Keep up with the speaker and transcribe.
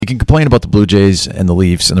can complain about the Blue Jays and the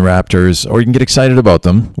Leafs and the Raptors, or you can get excited about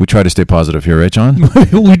them. We try to stay positive here, right, John?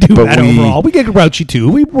 We do, but overall. We get grouchy,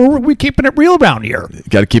 too. We're keeping it real around here.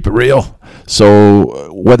 Got to keep it real.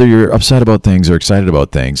 So whether you're upset about things or excited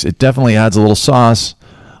about things, it definitely adds a little sauce,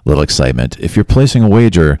 a little excitement if you're placing a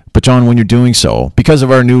wager. But, John, when you're doing so, because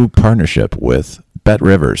of our new partnership with Bet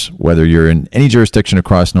Rivers, whether you're in any jurisdiction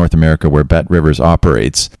across North America where Bet Rivers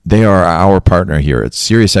operates, they are our partner here at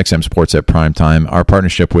SiriusXM Sports at Primetime. Our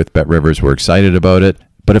partnership with Bet Rivers, we're excited about it.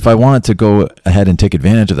 But if I wanted to go ahead and take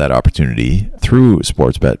advantage of that opportunity through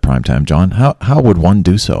Sportsbet Primetime, John, how would one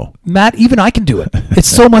do so? Matt, even I can do it. It's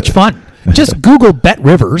so much fun. Just Google Bet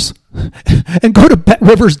Rivers and go to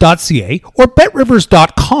betrivers.ca or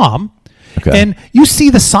betrivers.com, and you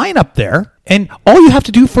see the sign up there. And all you have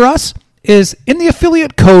to do for us is in the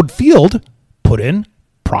affiliate code field, put in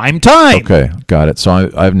Prime Time. Okay, got it.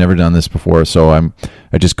 So I've never done this before. So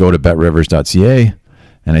I just go to betrivers.ca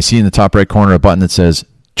and I see in the top right corner a button that says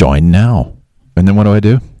Join Now. And then what do I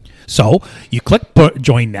do? So you click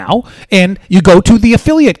Join Now and you go to the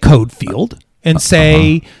affiliate code field and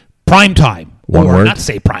say Prime Time. One word? Not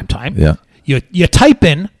say Prime Time. Yeah. You type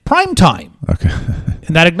in Prime Time. Okay.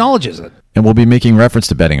 And that acknowledges it. And we'll be making reference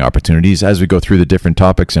to betting opportunities as we go through the different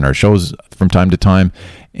topics in our shows from time to time.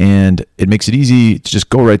 And it makes it easy to just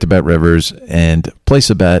go right to Bet Rivers and place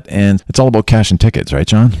a bet. And it's all about cash and tickets, right,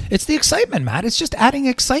 John? It's the excitement, Matt. It's just adding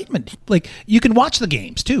excitement. Like, you can watch the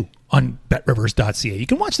games, too, on betrivers.ca. You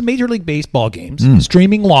can watch the Major League Baseball games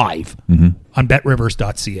streaming live on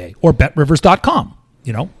betrivers.ca or betrivers.com.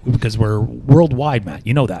 You know, because we're worldwide, Matt.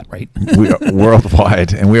 You know that, right? We are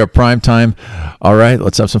worldwide, and we are prime time. All right,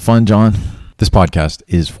 let's have some fun, John. This podcast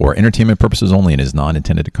is for entertainment purposes only and is not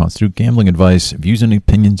intended to constitute gambling advice. Views and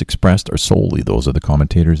opinions expressed are solely those of the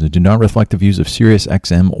commentators and do not reflect the views of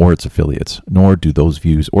SiriusXM or its affiliates, nor do those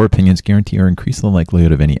views or opinions guarantee or increase the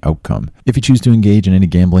likelihood of any outcome. If you choose to engage in any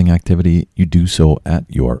gambling activity, you do so at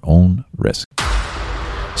your own risk.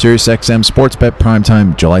 SiriusXM Sports Bet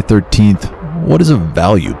Primetime, July 13th. What is a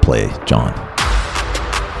value play, John?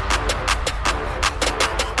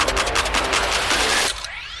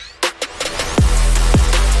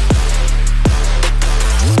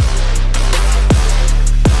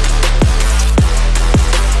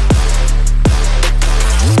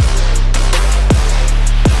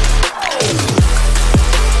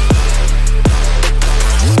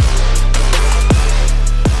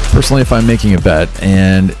 Personally, if I'm making a bet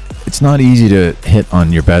and it's not easy to hit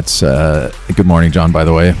on your bets. Good morning, John, by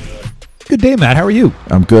the way. Good day, Matt. How are you?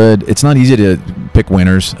 I'm good. It's not easy to pick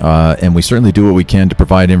winners, and we certainly do what we can to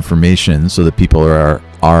provide information so that people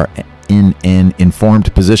are in an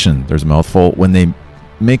informed position. There's a mouthful when they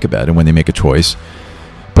make a bet and when they make a choice.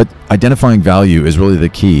 But identifying value is really the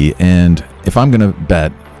key. And if I'm going to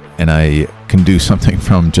bet and I can do something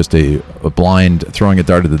from just a blind throwing a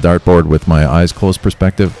dart at the dartboard with my eyes closed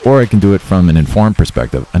perspective, or I can do it from an informed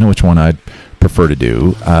perspective. I know which one I'd prefer to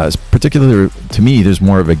do. Particularly to me, there's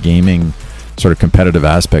more of a gaming sort of competitive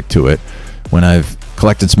aspect to it. When I've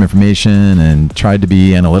collected some information and tried to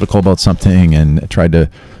be analytical about something and tried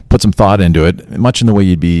to put some thought into it, much in the way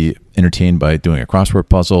you'd be entertained by doing a crossword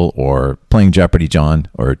puzzle or playing Jeopardy, John,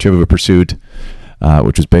 or Trivial Pursuit,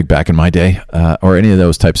 which was big back in my day, or any of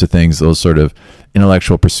those types of things, those sort of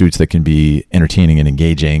intellectual pursuits that can be entertaining and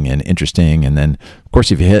engaging and interesting. And then, of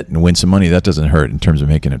course, if you hit and win some money, that doesn't hurt in terms of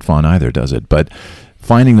making it fun either, does it? But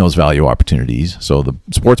finding those value opportunities. So the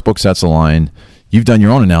sports book sets a line. You've done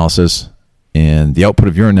your own analysis, and the output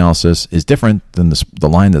of your analysis is different than the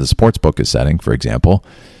line that the sports book is setting, for example.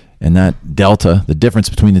 And that delta, the difference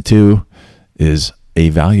between the two, is a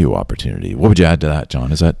value opportunity. What would you add to that,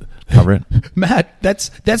 John? Is that cover it? Matt, that's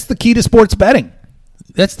the key to sports betting.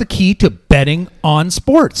 That's the key to betting on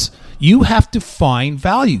sports. You have to find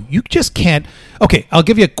value. You just can't. Okay, I'll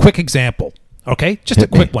give you a quick example. Okay, just a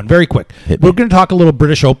quick one, very quick. We're going to talk a little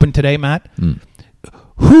British Open today, Matt.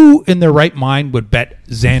 Who in their right mind would bet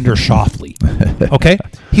Xander Schauffele? Okay,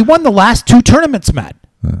 he won the last two tournaments, Matt.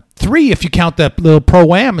 3 if you count that little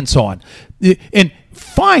Pro-Am and so on. And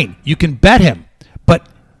fine, you can bet him, but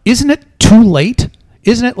isn't it too late?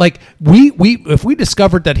 Isn't it like if we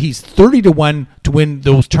discovered that he's 30-1 to win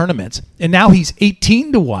those tournaments and now he's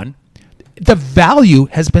 18-1, the value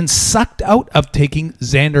has been sucked out of taking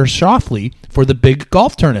Xander Schauffele for the big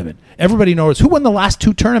golf tournament. Everybody knows who won the last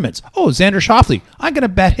 2 tournaments. Oh, Xander Schauffele. I'm going to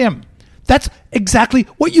bet him. That's exactly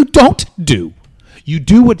what you don't do. You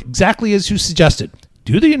do what exactly as you suggested.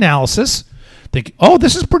 Do the analysis. Think, oh,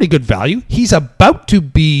 this is pretty good value. He's about to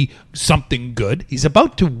be something good. He's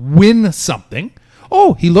about to win something.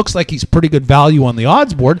 Oh, he looks like he's pretty good value on the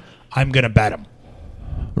odds board. I'm going to bet him.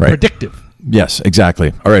 Right. Predictive. Yes,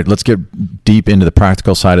 exactly. All right, let's get deep into the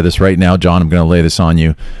practical side of this right now. John, I'm going to lay this on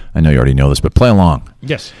you. I know you already know this, but play along.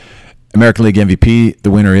 Yes. American League MVP,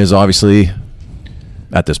 the winner is obviously,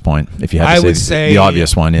 at this point, if you had to I would say the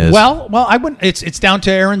obvious one is. Well, I wouldn't. It's down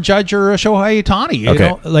to Aaron Judge or Shohei Ohtani.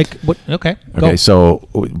 Okay. Okay. Okay. So,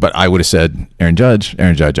 but I would have said Aaron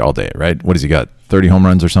Judge all day, right? What has he got? 30 home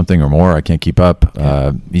runs or something or more? I can't keep up.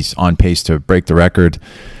 He's on pace to break the record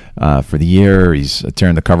for the year. He's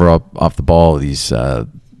tearing the cover off the ball. He's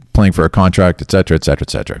playing for a contract, et cetera, et cetera, et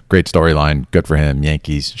cetera. Great storyline. Good for him.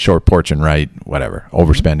 Yankees, short porch and right, whatever.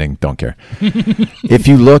 Overspending, don't care. If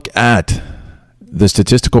you look at the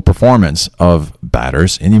statistical performance of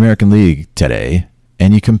batters in the American League today,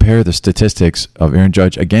 and you compare the statistics of Aaron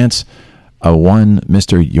Judge against a one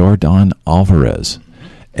Mr. Yordan Alvarez,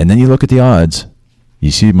 and then you look at the odds,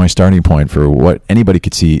 you see my starting point for what anybody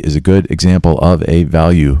could see is a good example of a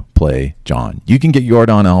value play, John. You can get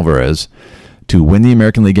Yordan Alvarez to win the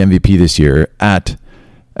American League MVP this year at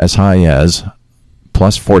as high as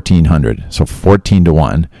plus 1,400, so 14 to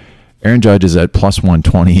 1. Aaron Judge is at plus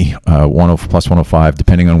 120, plus 105,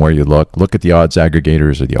 depending on where you look. Look at the odds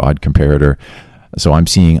aggregators or the odd comparator. So I'm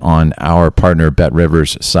seeing on our partner Bet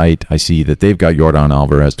Rivers site, I see that they've got Yordan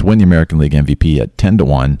Alvarez to win the American League MVP at 10 to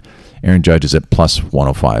 1. Aaron Judge is at plus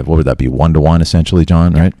 105. What would that be? 1 to 1 essentially,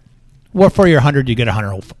 John, right? Well, for your 100, you get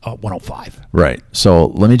 105. Right. So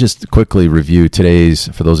let me just quickly review today's,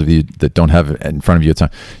 for those of you that don't have it in front of you at the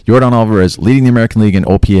time. Yordan Alvarez leading the American League in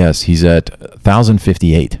OPS. He's at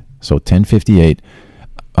 1,058. So 1,058.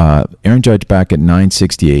 Aaron Judge back at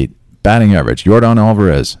 968. Batting average, Yordan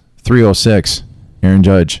Alvarez, 306. Aaron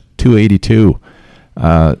Judge, 282.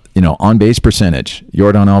 On base percentage,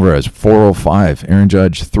 Yordan Alvarez, 405. Aaron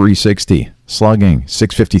Judge, 360. Slugging,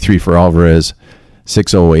 653 for Alvarez,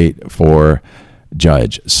 608 for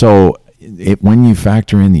Judge. So when you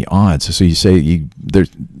factor in the odds, so you say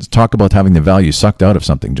there's talk about having the value sucked out of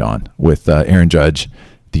something, John, with Aaron Judge.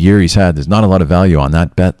 The year he's had, there's not a lot of value on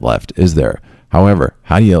that bet left, is there? However,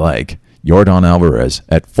 how do you like Yordan Alvarez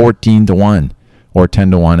at 14 to 1 or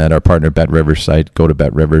 10 to 1 at our partner Bet Rivers site? Go to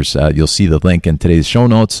Bet Rivers. You'll see the link in today's show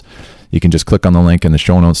notes. You can just click on the link in the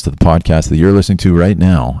show notes to the podcast that you're listening to right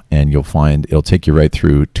now, and you'll find it'll take you right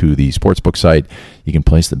through to the sportsbook site. You can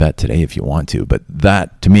place the bet today if you want to. But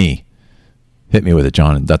that, to me, hit me with it,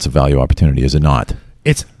 John. That's a value opportunity, is it not?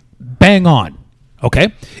 It's bang on.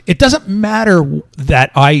 Okay? It doesn't matter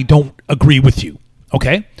that I don't agree with you.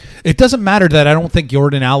 Okay? It doesn't matter that I don't think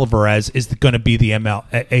Yordan Alvarez is going to be the AL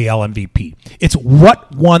MVP. It's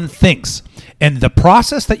what one thinks. And the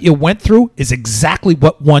process that you went through is exactly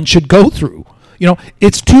what one should go through.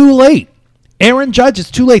 It's too late. Aaron Judge,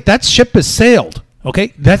 it's too late. That ship has sailed.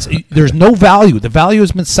 Okay? There's no value. The value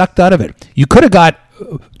has been sucked out of it. You could have got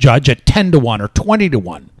Judge at 10 to 1 or 20 to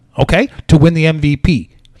 1, okay, to win the MVP.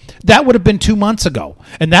 That would have been 2 months ago,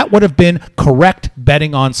 and that would have been correct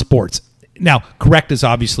betting on sports. Now, correct is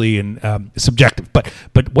obviously subjective, but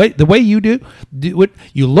the way you do it,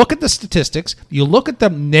 you look at the statistics, you look at the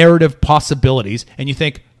narrative possibilities, and you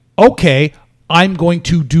think, okay, I'm going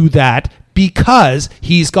to do that because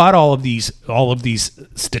he's got all of these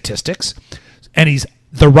statistics, and he's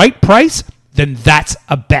the right price. Then that's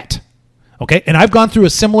a bet. Okay, and I've gone through a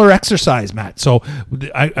similar exercise, Matt. So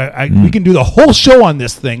we can do the whole show on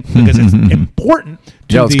this thing because it's important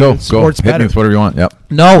to the sports betting. Hit me with whatever you want. Yep.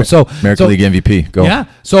 No, so American League MVP. Go. Yeah.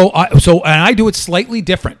 So I do it slightly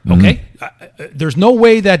different. Okay. There's no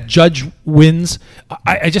way that Judge wins.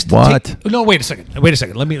 I just no. Wait a second.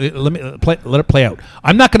 Let it play out.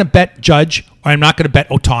 I'm not going to bet Judge, or I'm not going to bet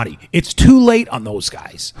Ohtani. It's too late on those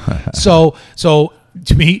guys. So.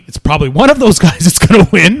 To me, it's probably one of those guys that's going to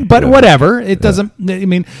win, but whatever. It doesn't. I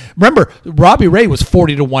mean, remember, Robbie Ray was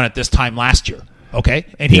 40 to 1 at this time last year. Okay,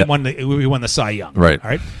 and he won the Cy Young. Right. All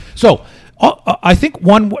right. So I think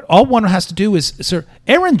all one has to do is, sir,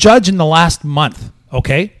 Aaron Judge in the last month.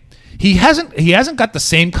 Okay, he hasn't got the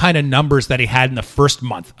same kind of numbers that he had in the first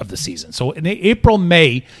month of the season. So in April,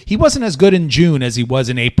 May, he wasn't as good in June as he was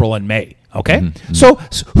in April and May. Okay, So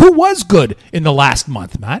who was good in the last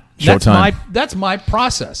month, Matt? That's my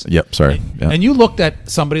process. Yep. Sorry. Yep. And you looked at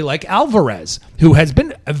somebody like Alvarez, who has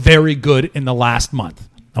been very good in the last month.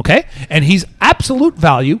 Okay, and he's absolute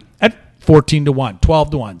value at 14 to 1,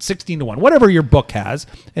 12 to 1, 16 to 1, whatever your book has,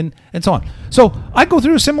 and so on. So I go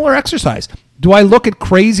through a similar exercise. Do I look at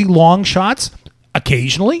crazy long shots?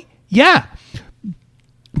 Occasionally, yeah.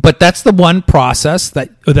 But that's the one process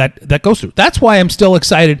that goes through. That's why I'm still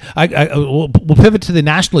excited. We'll pivot to the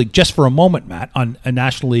National League just for a moment, Matt, on a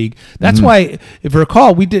National League. That's why, if you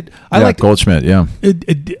recall, we did. I liked Goldschmidt. Yeah.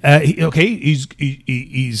 Okay,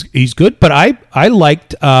 he's good, but I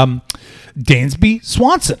liked Dansby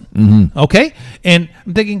Swanson. Okay, and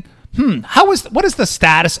I'm thinking, what is the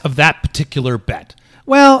status of that particular bet?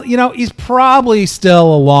 Well, he's probably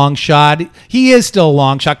still a long shot. He is still a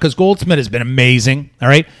long shot because Goldschmidt has been amazing. All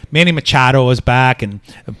right. Manny Machado is back. And,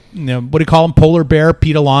 what do you call him? Polar Bear,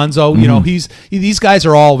 Pete Alonso. These guys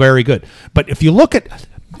are all very good. But if you look at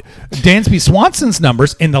Dansby Swanson's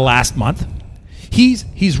numbers in the last month,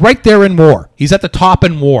 he's right there in WAR. He's at the top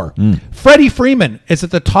in WAR. Freddie Freeman is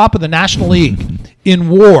at the top of the National League in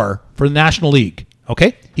WAR for the National League.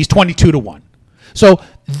 Okay. He's 22-1. So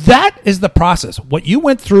that is the process. What you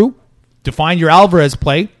went through to find your Alvarez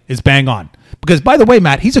play is bang on. Because, by the way,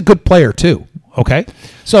 Matt, he's a good player too. Okay?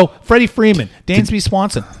 So, Freddie Freeman, Dansby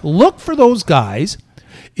Swanson, look for those guys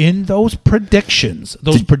in those predictions,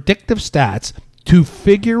 those predictive stats to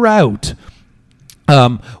figure out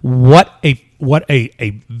what a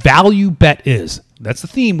value bet is. That's the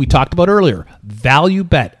theme we talked about earlier. Value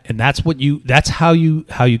bet. And that's how you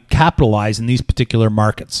capitalize in these particular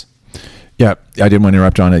markets. Yeah, I didn't want to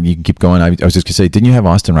interrupt on it. You can keep going. I was just going to say, didn't you have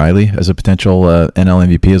Austin Riley as a potential NL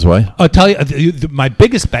MVP as well? I'll tell you, my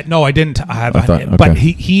biggest bet. No, I didn't have, okay. But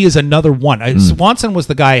he is another one. Swanson was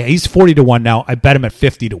the guy. He's 40-1 now. I bet him at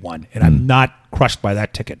 50-1, and I'm not crushed by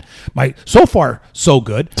that ticket. So far, so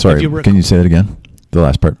good. Sorry, can you say that again? The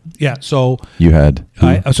last part. Yeah. So you had.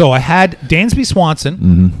 I had Dansby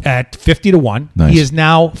Swanson at 50-1. Nice. He is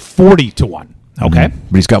now 40-1. Okay.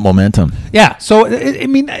 But he's got momentum. Yeah. So,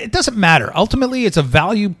 it doesn't matter. Ultimately, it's a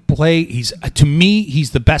value play. To me,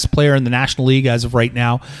 he's the best player in the National League as of right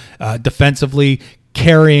now, defensively,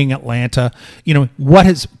 carrying Atlanta.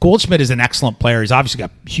 Goldschmidt is an excellent player. He's obviously got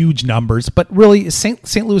huge numbers, but really,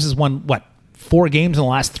 St. Louis has won, 4 games in the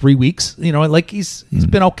last 3 weeks? He's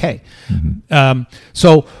been okay.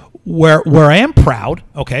 So, where I am proud,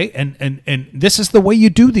 okay, and this is the way you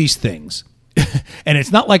do these things. And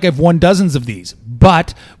it's not like I've won dozens of these,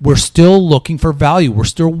 but we're still looking for value. We're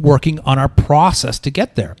still working on our process to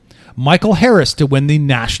get there. Michael Harris to win the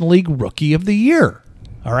National League Rookie of the Year.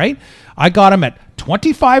 All right. I got him at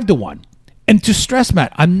 25-1. And to stress,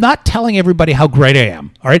 Matt, I'm not telling everybody how great I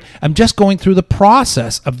am. All right. I'm just going through the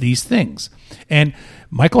process of these things. And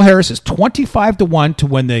Michael Harris is 25-1 to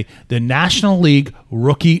win the National League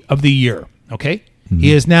Rookie of the Year. Okay.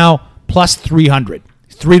 He is now plus 300,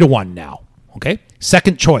 3-1 now. Okay,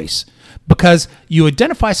 second choice, because you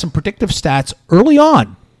identify some predictive stats early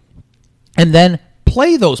on and then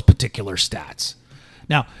play those particular stats.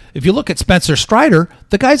 Now, if you look at Spencer Strider,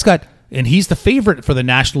 the guy's got, and he's the favorite for the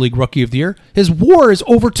National League Rookie of the Year, his WAR is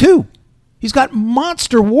over 2. He's got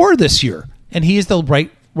monster WAR this year, and he is the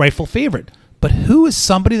rightful favorite. But who is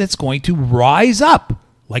somebody that's going to rise up,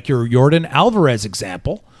 like your Yordan Alvarez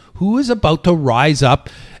example, who is about to rise up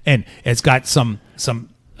and has got some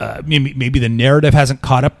maybe the narrative hasn't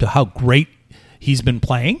caught up to how great he's been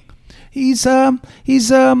playing. So,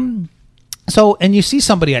 and you see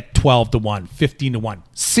somebody at 12-1, 15-1,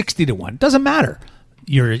 60-1. Doesn't matter.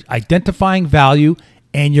 You're identifying value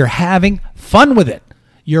and you're having fun with it.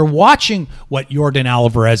 You're watching what Yordan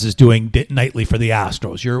Alvarez is doing nightly for the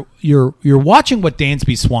Astros. You're watching what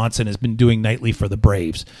Dansby Swanson has been doing nightly for the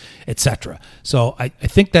Braves, etc. So I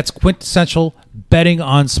think that's quintessential betting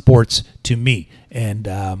on sports to me, and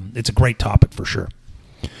it's a great topic for sure.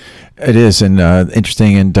 It is, and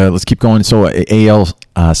interesting, and let's keep going. So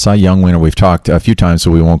AL Cy Young winner, we've talked a few times,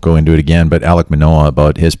 so we won't go into it again, but Alek Manoah,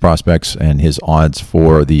 about his prospects and his odds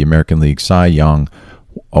for the American League Cy Young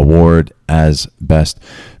Award as best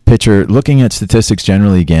pitcher. Looking at statistics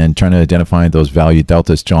generally again, trying to identify those value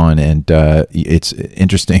deltas, John, and it's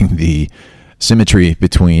interesting the symmetry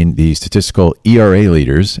between the statistical ERA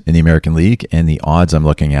leaders in the American League and the odds I'm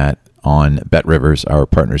looking at on BetRivers, our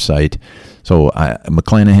partner site. So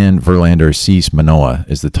McClanahan, Verlander, Cease, Manoah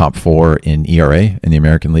is the top 4 in ERA in the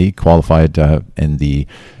American League, qualified in the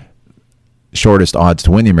shortest odds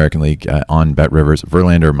to win the American League on BetRivers.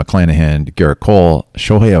 Verlander, McClanahan, Garrett Cole,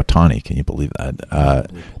 Shohei Ohtani. Can you believe that?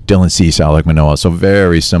 Dylan Cease, Alek Manoah. So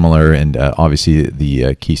very similar, and obviously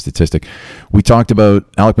the key statistic. We talked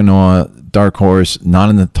about Alek Manoah, dark horse, not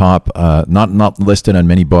in the top, not listed on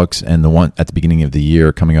many books, and the one at the beginning of the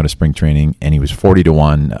year coming out of spring training, and he was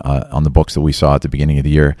 40-1 on the books that we saw at the beginning of the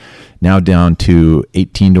year. Now down to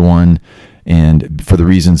 18-1. And for the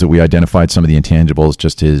reasons that we identified, some of the intangibles,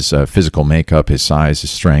 just his physical makeup, his size, his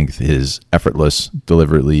strength, his effortless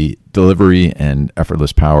delivery and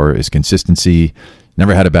effortless power, his consistency,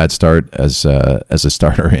 Never had a bad start as a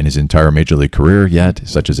starter in his entire major league career yet,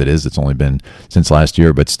 such as it is. It's only been since last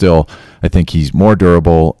year, but still, I think he's more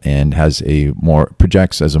durable and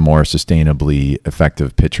projects as a more sustainably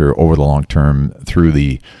effective pitcher over the long term through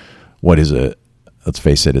let's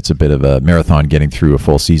face it, it's a bit of a marathon getting through a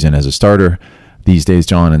full season as a starter these days,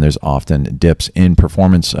 John, and there's often dips in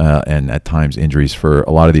performance and at times injuries for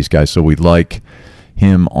a lot of these guys. So we'd like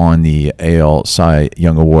him on the AL Cy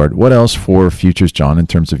Young Award. What else for futures, John, in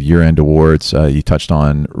terms of year-end awards? You touched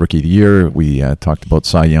on Rookie of the Year. We talked about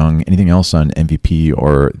Cy Young. Anything else on MVP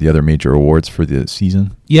or the other major awards for the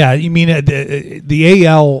season? Yeah, you mean the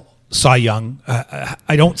AL Cy Young?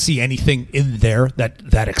 I don't see anything in there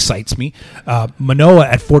that excites me. Manoah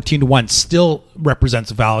at 14-1 still represents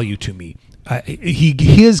value to me.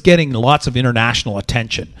 He is getting lots of international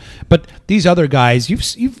attention, but these other guys,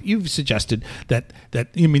 you've suggested that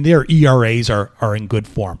their ERAs are in good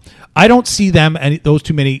form. I don't see them and those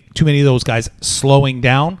too many of those guys slowing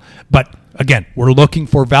down. But again, we're looking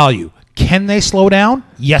for value. Can they slow down?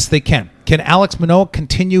 Yes, they can. Can Alex Manoah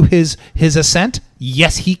continue his ascent?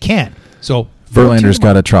 Yes, he can. So Verlander's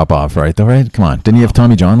got to chop off, right? Though, right? Come on. Didn't he have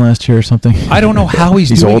Tommy John last year or something? I don't know how he's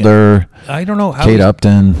doing older. I don't know how. Kate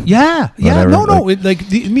Upton. Yeah. Whatever. No.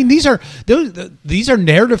 These are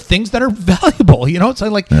narrative things that are valuable. It's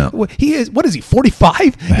like he is. What is he?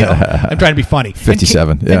 45? I'm trying to be funny.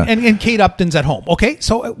 57. And Kate Upton's at home. Okay,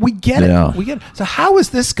 so we get it. We get it. So how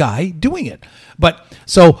is this guy doing it? But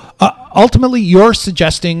so ultimately, you're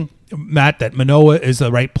suggesting, Matt, that Manoah is the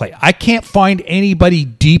right play. I can't find anybody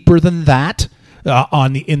deeper than that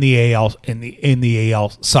in the AL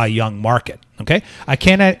Cy Young market. Okay, I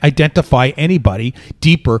can't identify anybody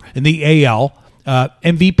deeper in the AL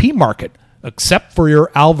MVP market except for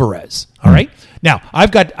your Alvarez. All right. Now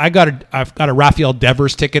I've got a Rafael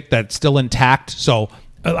Devers ticket that's still intact. So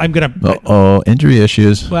I'm gonna. Injury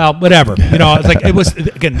issues. Well, whatever. It's like it was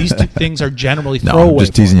again. These two things are generally throwaway. I'm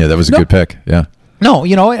just teasing you. That was a good pick. Yeah. No,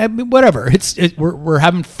 whatever. We're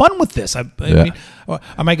having fun with this. I mean,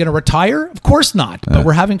 am I going to retire? Of course not. But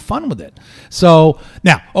we're having fun with it. So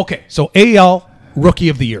now, okay. So AL Rookie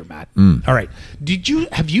of the Year, Matt. All right.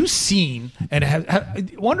 Have you seen? And I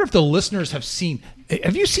wonder if the listeners have seen.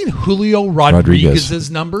 Have you seen Julio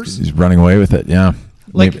Rodriguez's numbers? He's running away with it. Yeah.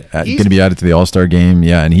 Like going to be added to the All-Star game.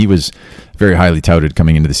 Yeah, and he was very highly touted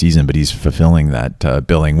coming into the season, but he's fulfilling that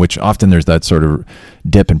billing, which often there's that sort of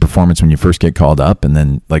dip in performance when you first get called up, and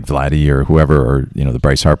then like Vladdy or whoever, or the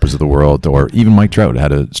Bryce Harpers of the world, or even Mike Trout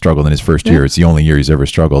had a struggle in his first year. It's the only year he's ever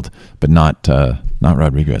struggled, but not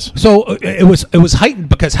Rodriguez. So it was heightened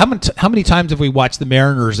because how many times have we watched the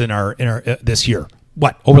Mariners in our this year?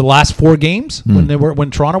 What, over the last 4 games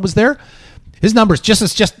when Toronto was there? His numbers,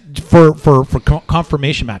 just for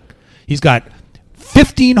confirmation, Matt, he's got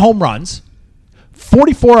 15 home runs,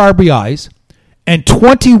 44 RBIs, and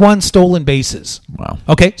 21 stolen bases. Wow.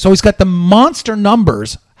 Okay, so he's got the monster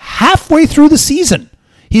numbers halfway through the season.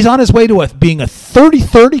 He's on his way to being a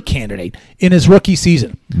 30-30 candidate in his rookie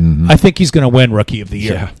season. Mm-hmm. I think he's going to win Rookie of the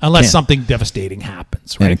Year, unless something devastating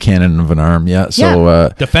happens. Right? And a cannon of an arm,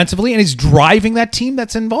 So defensively, and he's driving that team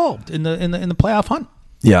that's involved in the playoff hunt.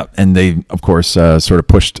 Yeah, and they, of course, sort of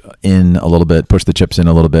pushed the chips in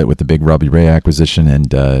a little bit with the big Robbie Ray acquisition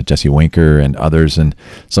and Jesse Winker and others. And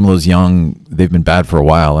some of those young, they've been bad for a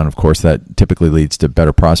while. And, of course, that typically leads to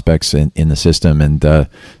better prospects in the system. And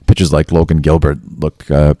pitchers like Logan Gilbert look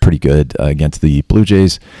pretty good against the Blue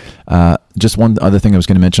Jays. Just one other thing I was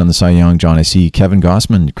going to mention on the Cy Young, John, I see Kevin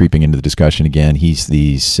Gossman creeping into the discussion again. He's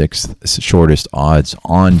the 6th shortest odds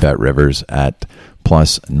on Bet Rivers at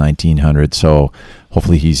plus 1,900. So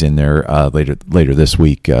hopefully he's in there later this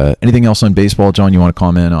week. Anything else on baseball, John? You want to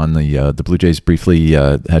comment on the Blue Jays briefly?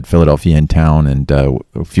 Had Philadelphia in town and a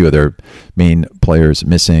few of their main players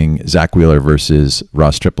missing. Zach Wheeler versus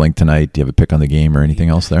Ross Stripling tonight. Do you have a pick on the game or anything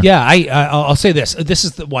else there? Yeah, I'll say this. This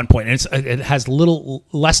is the one point, and it has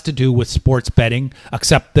less to do with sports betting,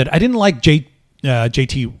 except that I didn't like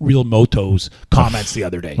JT Real Moto's comments the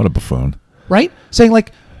other day. What a buffoon. Right? Saying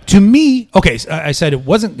like, to me, okay, I said it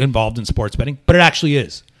wasn't involved in sports betting, but it actually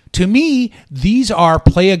is. To me, these are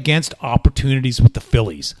play against opportunities with the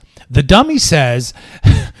Phillies. The dummy says,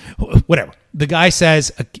 whatever. The guy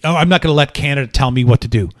says, I'm not going to let Canada tell me what to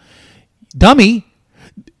do. Dummy,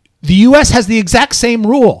 the U.S. has the exact same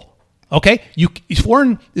rule. Okay?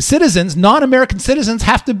 Foreign citizens, non-American citizens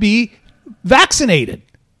have to be vaccinated.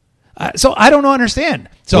 So I don't understand.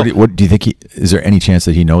 So what do you think? Is there any chance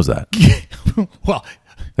that he knows that? Well,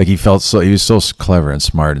 like he was so clever and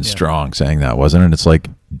smart and strong saying that, wasn't it? It's like,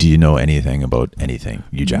 do you know anything about anything,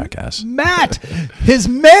 you jackass? Matt, his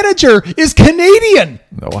manager is Canadian.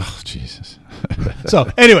 Oh, Jesus. So,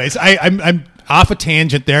 anyways, I'm off a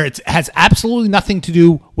tangent there. It has absolutely nothing to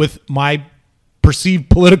do with my perceived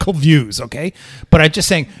political views, okay? But I'm just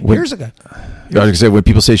saying, here's a guy. I was going to say, when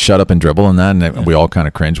people say shut up and dribble and that, and we all kind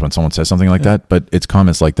of cringe when someone says something like that, but it's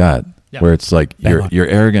comments like that where it's like, you're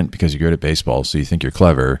arrogant because you're good at baseball, so you think you're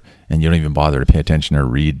clever, and you don't even bother to pay attention or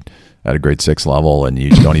read at a grade 6 level, and you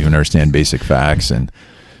don't even understand basic facts, and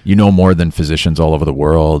you know more than physicians all over the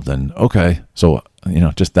world, and okay, so,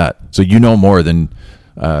 just that. So you know more than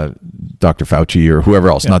Dr. Fauci or whoever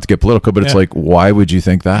else, not to get political, but it's like, why would you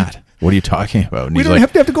think that? What are you talking about? And we don't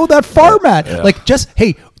have to go that far, Matt. Yeah. Like, just,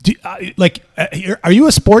 hey, are you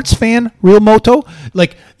a sports fan, Real Moto?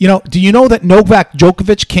 Like, do you know that Novak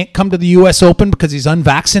Djokovic can't come to the U.S. Open because he's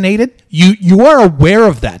unvaccinated? You are aware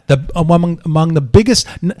of that. Among the biggest,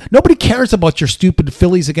 nobody cares about your stupid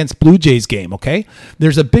Phillies against Blue Jays game. Okay,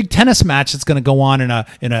 there's a big tennis match that's going to go on in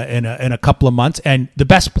a couple of months, and the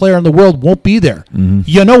best player in the world won't be there. Mm-hmm.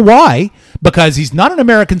 You know why? Because he's not an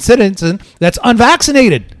American citizen that's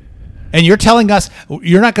unvaccinated. And you're telling us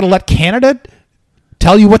you're not going to let Canada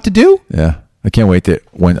tell you what to do? Yeah. I can't wait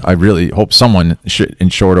I really hope someone in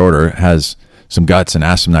short order has some guts and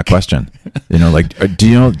asks him that question. Do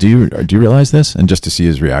you realize this? And just to see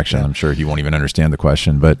his reaction, I'm sure he won't even understand the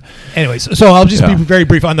question. But anyways, so I'll just be very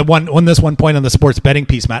brief on this one point on the sports betting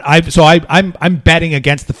piece, Matt. I'm betting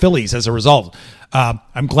against the Phillies as a result.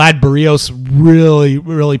 I'm glad Barrios really,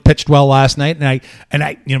 really pitched well last night, and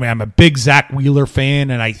I'm a big Zach Wheeler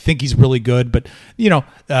fan, and I think he's really good. But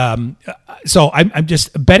so I'm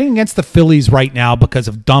just betting against the Phillies right now because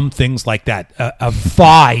of dumb things like that. A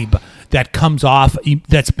vibe that comes off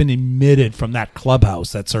that's been emitted from that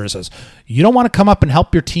clubhouse that sort of says, you don't want to come up and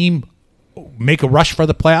help your team make a rush for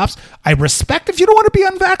the playoffs. I respect if you don't want to be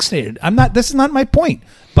unvaccinated. This is not my point,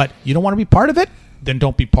 but you don't want to be part of it, then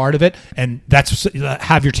don't be part of it, and that's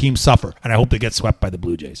have your team suffer. And I hope they get swept by the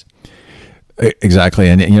Blue Jays. Exactly,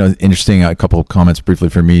 and interesting. A couple of comments briefly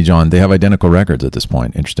for me, John. They have identical records at this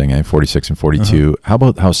point. Interesting, 46 and 42. Uh-huh. How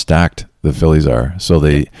about how stacked the Phillies are? So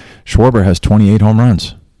Schwarber has 28 home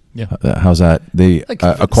runs. Yeah, how's that? They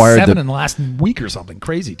acquired 7 in the last week or something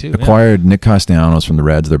crazy too. Acquired Nick Castellanos from the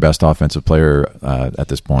Reds, their best offensive player at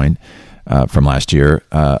this point from last year.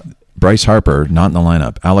 Bryce Harper not in the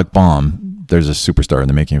lineup. Alec Baum, there's a superstar in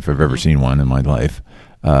the making if I've ever seen one in my life.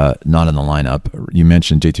 Not in the lineup. You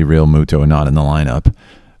mentioned JT Real Muto not in the lineup.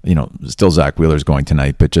 Still Zach Wheeler's going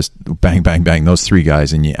tonight, but just bang, bang, bang, those three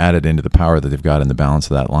guys, and you add it into the power that they've got in the balance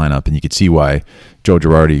of that lineup, and you could see why Joe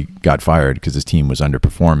Girardi got fired because his team was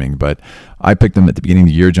underperforming. But I picked them at the beginning of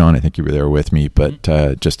the year, John. I think you were there with me, but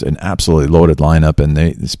just an absolutely loaded lineup,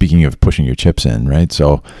 and speaking of pushing your chips in, right?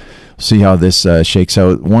 So see how this shakes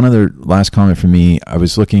out. One other last comment from me. I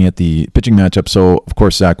was looking at the pitching matchup. So, of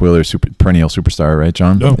course, Zach Wheeler, perennial superstar, right,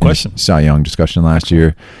 John? No question. Cy Young discussion last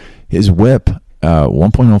year. His whip,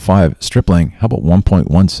 1.05. Stripling, how about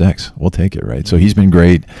 1.16? We'll take it, right? So he's been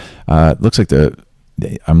great. Looks like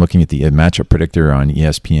I'm looking at the matchup predictor on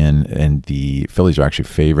ESPN, and the Phillies are actually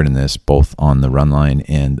favored in this, both on the run line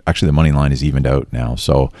and actually the money line is evened out now.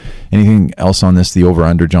 So anything else on this, the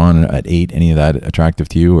over-under, John, at 8, any of that attractive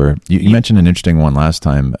to you? Or you mentioned an interesting one last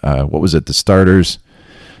time. What was it, the starters,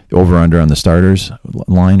 the over-under on the starters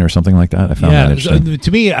line or something like that? I found that interesting.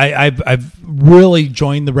 To me, I've really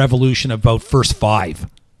joined the revolution about first five.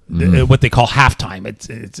 What they call halftime.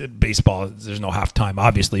 It's baseball. There's no halftime,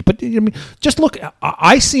 obviously, but just look.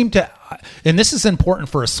 I seem to, and this is important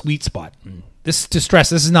for a sweet spot. This to stress.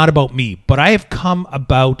 This is not about me, but I have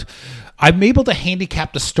I'm able to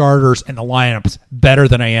handicap the starters and the lineups better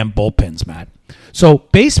than I am bullpens, Matt. So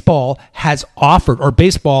baseball has offered, or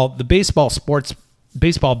the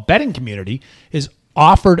baseball betting community is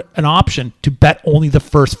offered an option to bet only the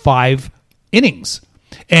first 5 innings.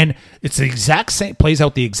 And it's the exact same, plays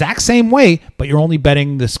out the exact same way, but you're only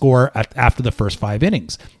betting the score after the first 5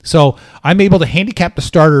 innings. So I'm able to handicap the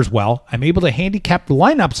starters well. I'm able to handicap the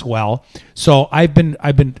lineups well. So I've been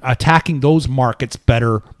attacking those markets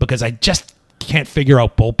better because I just can't figure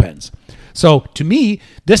out bullpens. So to me,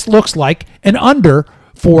 this looks like an under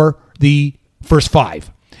for the first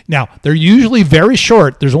 5. Now they're usually very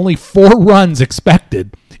short. There's only 4 runs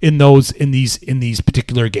expected in these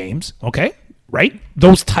particular games. Okay. Right?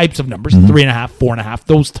 Those types of numbers, 3.5, 4.5,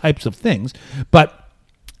 those types of things. But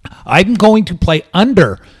I'm going to play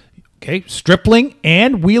under. Okay, Stripling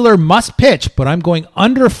and Wheeler must pitch, but I'm going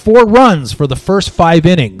under 4 runs for the first 5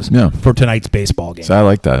 innings for tonight's baseball game. So I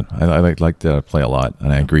like that. I like that play a lot,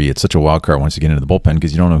 and I agree. It's such a wild card once you get into the bullpen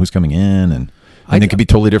because you don't know who's coming in. And And they could be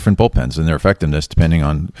totally different bullpens and their effectiveness depending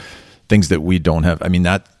on things that we don't have. I mean,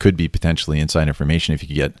 that could be potentially inside information if you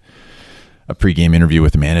could get a pregame interview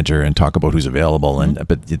with the manager and talk about who's available,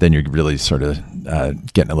 but then you're really sort of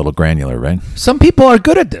getting a little granular, right? Some people are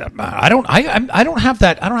good at that. I don't have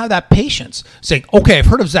that. I don't have that patience. Saying, okay, I've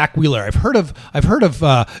heard of Zach Wheeler. I've heard of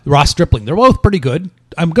Ross Stripling. They're both pretty good.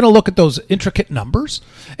 I'm going to look at those intricate numbers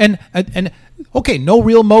and okay, no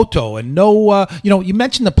Real Moto and no you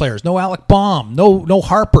mentioned the players, no Alec Baum, no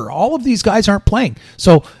Harper. All of these guys aren't playing.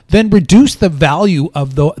 So then reduce the value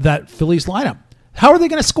of that Phillies lineup. How are they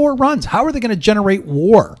going to score runs? How are they going to generate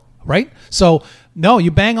WAR? Right? So no,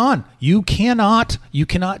 you bang on. You cannot.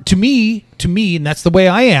 To me, and that's the way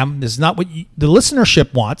I am. This is not what the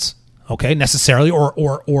listenership wants. Okay, necessarily,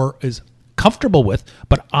 or is comfortable with.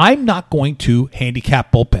 But I'm not going to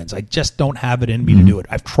handicap bullpens. I just don't have it in me to do it.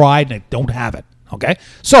 I've tried and I don't have it. Okay,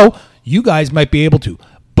 so you guys might be able to,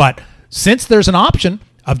 but since there's an option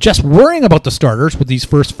of just worrying about the starters with these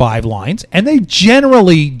first 5 lines, and they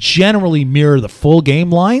generally mirror the full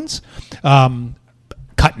game lines,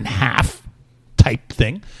 cut in half type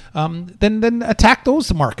thing, then attack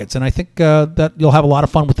those markets, and I think that you'll have a lot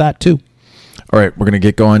of fun with that too. All right, we're going to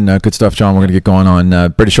get going. Good stuff, John. We're going to get going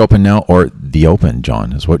on British Open now, or the Open,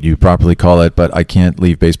 John, is what you properly call it. But I can't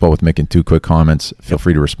leave baseball with making 2 quick comments. Feel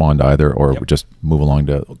free to respond to either, or just move along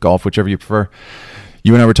to golf, whichever you prefer.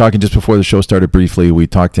 You and I were talking just before the show started briefly. We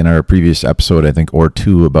talked in our previous episode, I think, or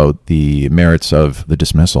 2, about the merits of the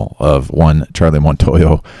dismissal of one Charlie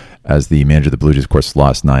Montoyo as the manager of the Blue Jays. Of course,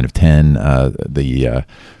 lost 9 of 10. The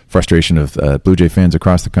frustration of Blue Jay fans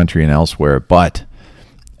across the country and elsewhere. But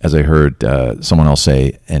as I heard someone else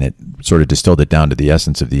say, and it sort of distilled it down to the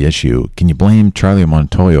essence of the issue, can you blame Charlie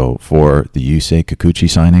Montoyo for the Yusei Kikuchi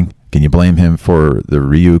signing? Can you blame him for the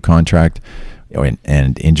Ryu contract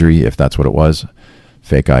and injury, if that's what it was?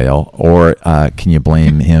 Fake IL, or can you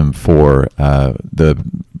blame him for the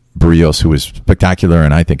Barrios, who was spectacular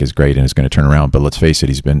and I think is great and is going to turn around? But let's face it,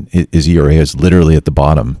 his ERA is literally at the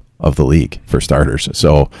bottom of the league for starters.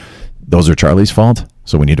 So those are Charlie's fault.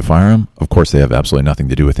 So we need to fire him. Of course, they have absolutely nothing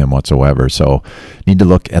to do with him whatsoever. So need to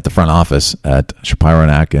look at the front office at Shapiro and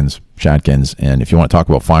Atkins, Shadkins, and if you want to talk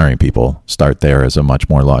about firing people, start there as a much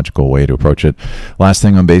more logical way to approach it. Last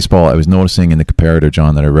thing on baseball, I was noticing in the comparator,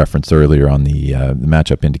 John, that I referenced earlier on the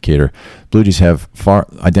matchup indicator, Blue Jays have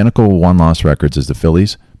identical 1-loss records as the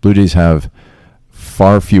Phillies. Blue Jays have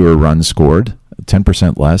far fewer runs scored,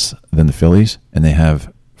 10% less than the Phillies, and they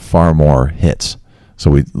have far more hits. So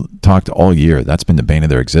we talked all year. That's been the bane of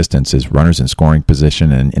their existence, is runners in scoring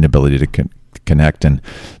position and inability to connect. And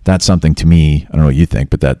that's something, to me, I don't know what you think,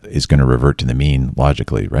 but that is going to revert to the mean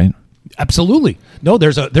logically, right? Absolutely. No,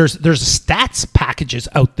 there's stats packages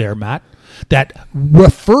out there, Matt, that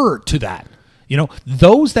refer to that.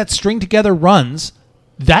 Those that string together runs,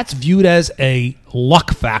 that's viewed as a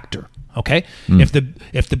luck factor. Okay? If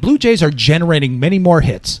the Blue Jays are generating many more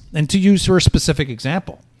hits, and to use for a specific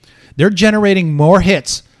example, they're generating more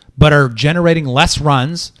hits but are generating less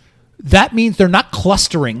runs, that means they're not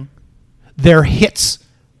clustering their hits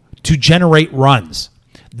to generate runs.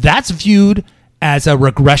 That's viewed as a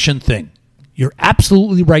regression thing. You're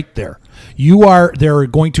absolutely right there. They're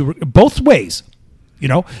going to both ways.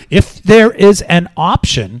 If there is an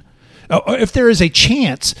option, if there is a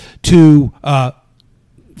chance to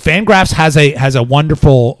Fangraphs has a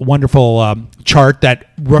wonderful chart that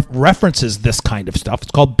references this kind of stuff.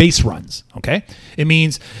 It's called base runs. Okay, it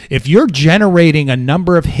means if you're generating a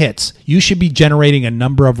number of hits, you should be generating a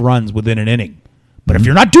number of runs within an inning. But if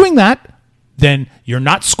you're not doing that, then you're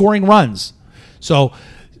not scoring runs. So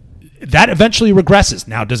that eventually regresses.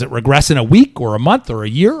 Now, does it regress in a week or a month or a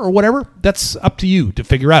year or whatever? That's up to you to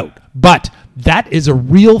figure out. But that is a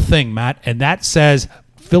real thing, Matt, and that says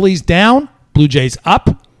Phillies down, Blue Jays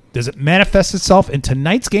up. Does it manifest itself in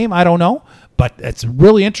tonight's game? I don't know, but it's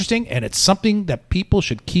really interesting, and it's something that people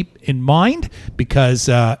should keep in mind because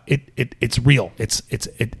it's real. It's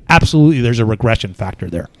absolutely, there's a regression factor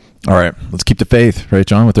there. All right, let's keep the faith, right,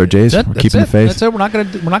 John? With our Jays, we're keeping the faith. That's it. We're not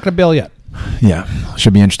gonna bail yet. Yeah,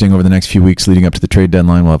 should be interesting over the next few weeks leading up to the trade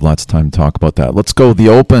deadline. We'll have lots of time to talk about that. Let's go. The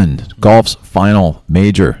Open, golf's final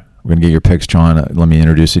major. We're going to get your picks, John. Let me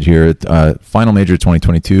introduce it here. Final Major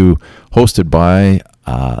 2022, hosted by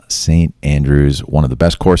St. Andrews, one of the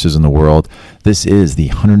best courses in the world. This is the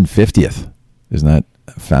 150th. Isn't that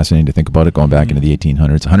fascinating to think about it, going back into the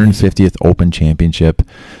 1800s? 150th Open Championship.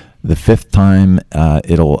 The 5th time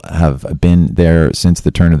it'll have been there since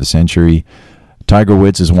the turn of the century. Tiger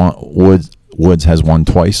Woods has won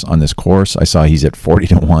twice on this course. I saw he's at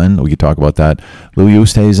 40-1. We could talk about that. Louis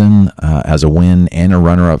Oosthuizen has a win and a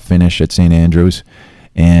runner-up finish at St. Andrews.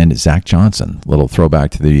 And Zach Johnson, little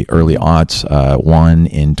throwback to the early aughts, won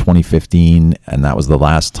in 2015, and that was the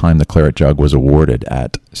last time the Claret Jug was awarded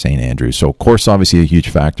at St. Andrews. So, course, obviously a huge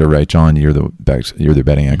factor, right, John? You're the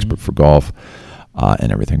betting expert for golf.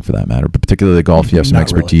 And everything for that matter, but particularly golf, you have some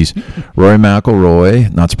expertise. Really. Rory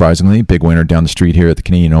McIlroy, not surprisingly, big winner down the street here at the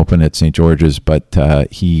Canadian Open at St. George's, but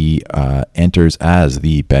he enters as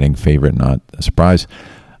the betting favorite, not a surprise.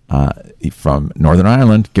 From Northern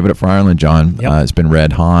Ireland, give it up for Ireland, John. Yep. It's been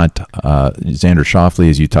red hot. Xander Schauffele,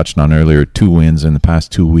 as you touched on earlier, 2 wins in the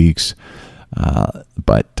past 2 weeks.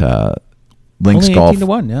 But Links only Golf,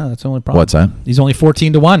 18-1. Yeah, that's the only problem. What's that? He's only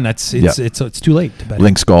 14-1. It's too late to bet.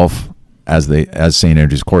 Links Golf, as St.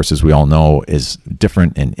 Andrews course, as we all know, is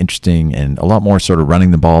different and interesting and a lot more sort of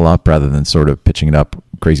running the ball up rather than sort of pitching it up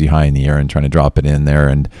crazy high in the air and trying to drop it in there,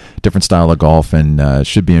 and different style of golf, and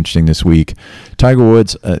should be interesting this week. Tiger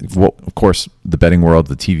Woods, of course, the betting world,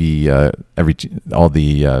 the TV, all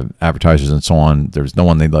the advertisers and so on, there's no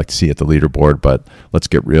one they'd like to see at the leaderboard, but let's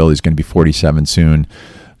get real. He's going to be 47 soon.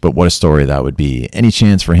 But what a story that would be. Any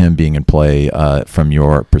chance for him being in play from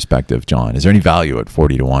your perspective, John? Is there any value at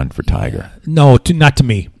 40-1 for Tiger? No, not to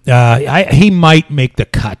me. He might make the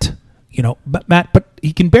cut, but Matt, but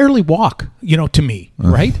he can barely walk, to me,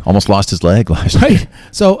 right? Almost lost his leg last year. Right.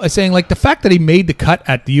 So saying like the fact that he made the cut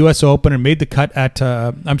at the U.S. Open and made the cut at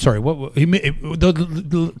he made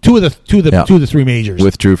two of the three majors.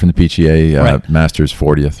 Withdrew from the PGA right. Masters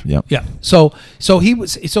 40th. Yep. Yeah. So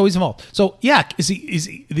he's involved. So yeah,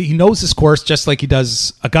 he knows this course just like he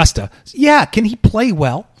does Augusta. Yeah, can he play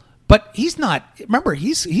well? But he's not. Remember,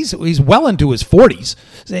 he's well into his 40s.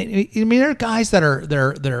 I mean, there are guys that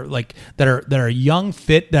are young,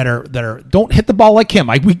 fit, that are don't hit the ball like him.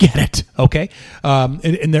 We get it, okay?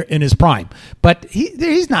 In his prime, but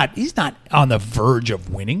he's not on the verge of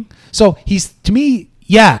winning. So he's, to me,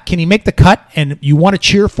 yeah. Can he make the cut? And you want to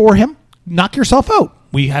cheer for him? Knock yourself out.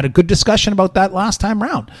 We had a good discussion about that last time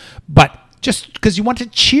round. But just because you want to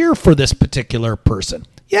cheer for this particular person.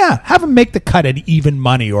 Yeah, have him make the cut at even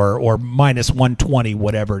money or minus 120,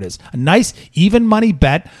 whatever it is. A nice even money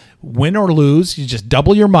bet, win or lose, you just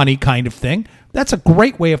double your money kind of thing. That's a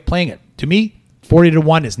great way of playing it. To me,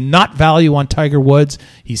 40-1 is not value on Tiger Woods.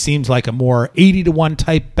 He seems like a more 80-1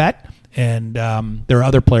 type bet, and there are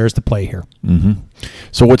other players to play here. Mm-hmm.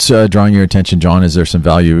 So what's drawing your attention, John? Is there some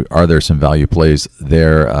value? Are there some value plays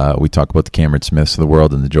there? We talk about the Cameron Smiths of the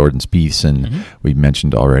world and the Jordan Spieths, and we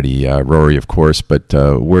mentioned already Rory, of course. But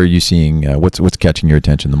where are you seeing what's catching your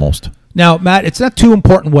attention the most? Now, Matt, it's not too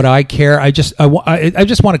important what I care. I just want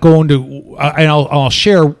to go into, and I'll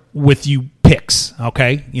share with you picks.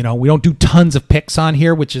 Okay, we don't do tons of picks on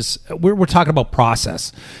here, which is we're talking about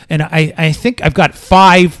process, and I think I've got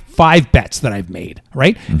five bets that I've made,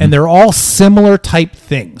 right, and they're all similar type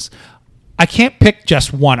things. I can't pick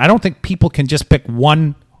just one. I don't think people can just pick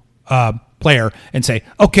one player and say,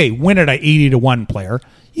 okay, win it at 80-1 player.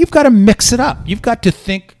 You've got to mix it up. You've got to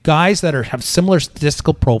think guys that have similar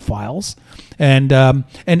statistical profiles and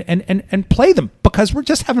play them, because we're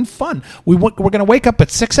just having fun. We're going to wake up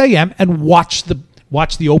at 6 a.m. and watch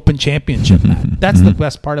the Open Championship. That's the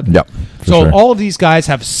best part of it. Yep, so sure. All of these guys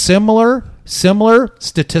have similar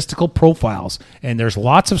statistical profiles, and there's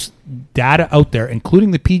lots of data out there,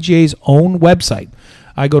 including the PGA's own website.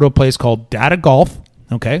 I go to a place called Data Golf.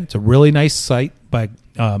 Okay, it's a really nice site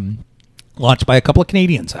launched by a couple of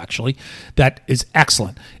Canadians, actually. That is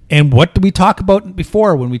excellent. And what do we talk about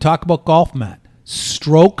before when we talk about golf, Matt?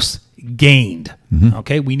 Strokes gained.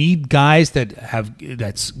 Okay, we need guys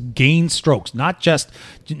that's gained strokes, not just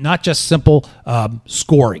simple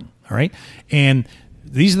scoring. All right, and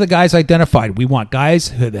these are the guys identified. We want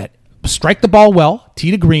guys that strike the ball well,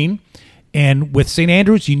 tee to green, and with St.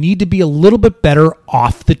 Andrews, you need to be a little bit better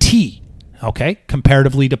off the tee. Okay,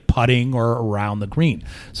 comparatively to putting or around the green.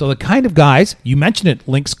 So the kind of guys, you mentioned it,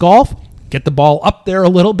 links golf, get the ball up there a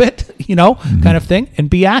little bit, kind of thing, and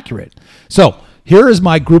be accurate. So here is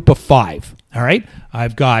my group of 5. All right,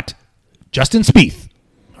 I've got Justin Spieth.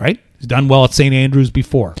 All right, he's done well at St. Andrews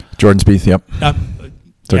before. Jordan Spieth, yep.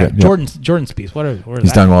 Okay, yep. Jordan Spieth. What is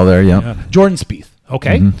he's done well there, yeah. Jordan Spieth.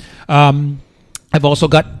 Okay. I've also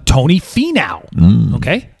got Tony Finau,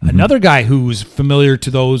 okay? Another guy who's familiar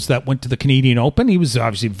to those that went to the Canadian Open. He was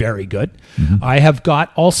obviously very good. I have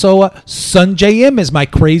got also Sungjae Im as my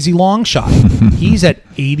crazy long shot. He's at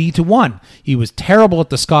 80-1. He was terrible at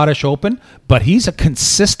the Scottish Open, but he's a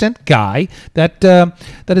consistent guy that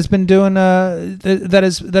has been doing that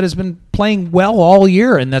has been playing well all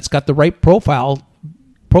year, and that's got the right profile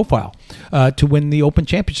to win the Open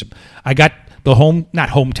Championship. I got the not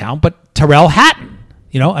hometown, but Tyrrell Hatton,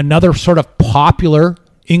 another sort of popular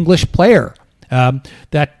English player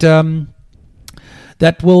that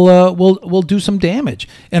will do some damage.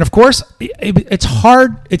 And of course, it's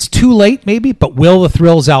hard. It's too late, maybe. But Will the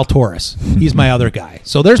Thrill Zalatoris, he's my other guy.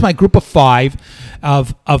 So there's my group of 5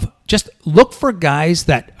 of just look for guys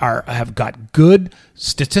that have got good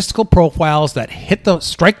statistical profiles that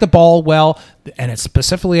strike the ball well, and it's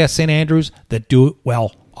specifically at St. Andrews that do it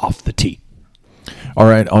well off the tee. All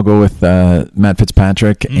right, I'll go with Matt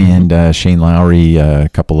Fitzpatrick and Shane Lowry, a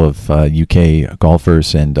couple of UK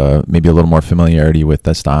golfers, and maybe a little more familiarity with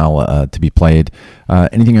the style to be played.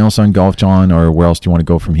 Anything else on golf, John, or where else do you want to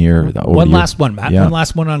go from here? One last one, Matt. Yeah. One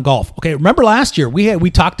last one on golf. Okay, remember last year we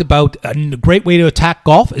talked about a great way to attack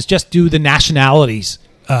golf is just do the nationalities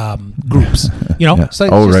groups, Yeah. So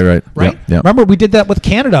right. Yeah. Remember we did that with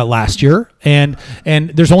Canada last year, and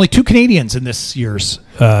there's only 2 Canadians in this year's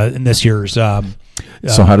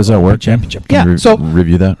so how does that work? Championship. Can you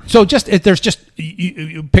review that. So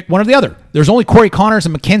you pick one or the other. There's only Corey Connors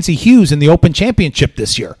and Mackenzie Hughes in the Open Championship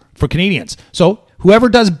this year for Canadians. So whoever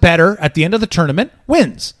does better at the end of the tournament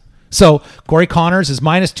wins. So Corey Connors is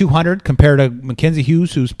minus 200 compared to Mackenzie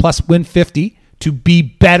Hughes, who's plus 150 to be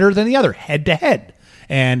better than the other head to head.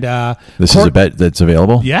 And this is a bet that's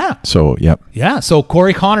available? Yeah. So, yep. Yeah. So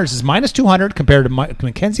Corey Connors is minus 200 compared to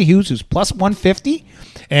Mackenzie Hughes, who's plus 150.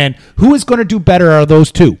 And who is going to do better out of those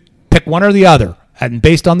two? Pick one or the other, and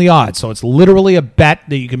based on the odds. So it's literally a bet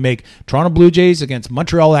that you can make Toronto Blue Jays against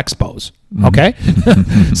Montreal Expos. Okay?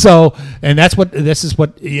 So, and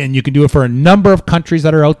and you can do it for a number of countries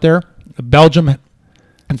that are out there. Belgium,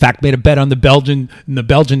 in fact, made a bet on the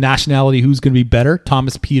Belgian nationality who's going to be better.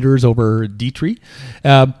 Thomas Peters over Dietrich.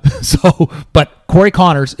 But Corey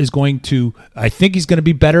Connors is I think he's going to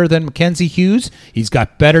be better than Mackenzie Hughes. He's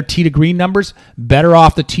got better tee to green numbers, better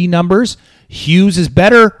off the tee numbers. Hughes is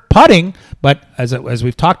better putting, but as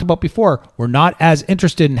we've talked about before, we're not as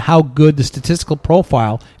interested in how good the statistical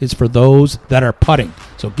profile is for those that are putting.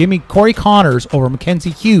 So give me Corey Connors over Mackenzie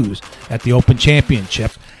Hughes at the Open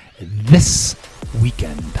Championship this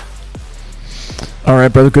weekend. All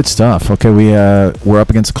right, brother, good stuff. Okay, we're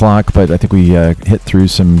up against the clock, but I think we hit through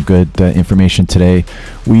some good information today.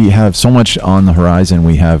 We have so much on the horizon.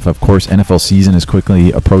 We have, of course, NFL season is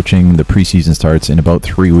quickly approaching. The preseason starts in about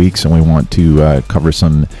 3 weeks, and we want to cover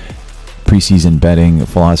some preseason betting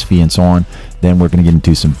philosophy and so on. Then we're going to get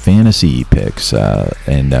into some fantasy picks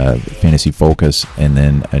and fantasy focus, and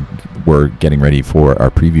then we're getting ready for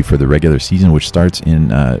our preview for the regular season, which starts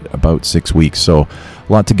in about 6 weeks. So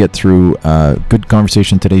a lot to get through. Good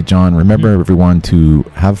conversation today, John. Remember, everyone, to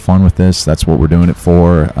have fun with this. That's what we're doing it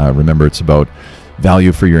for. Remember, it's about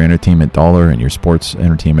value for your entertainment dollar and your sports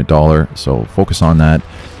entertainment dollar. So focus on that.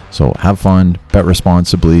 So have fun, bet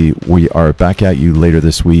responsibly. We are back at you later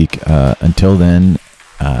this week. Until then,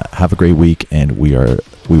 have a great week, and we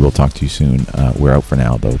will talk to you soon. We're out for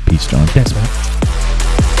now, though. Peace, John. Thanks, man.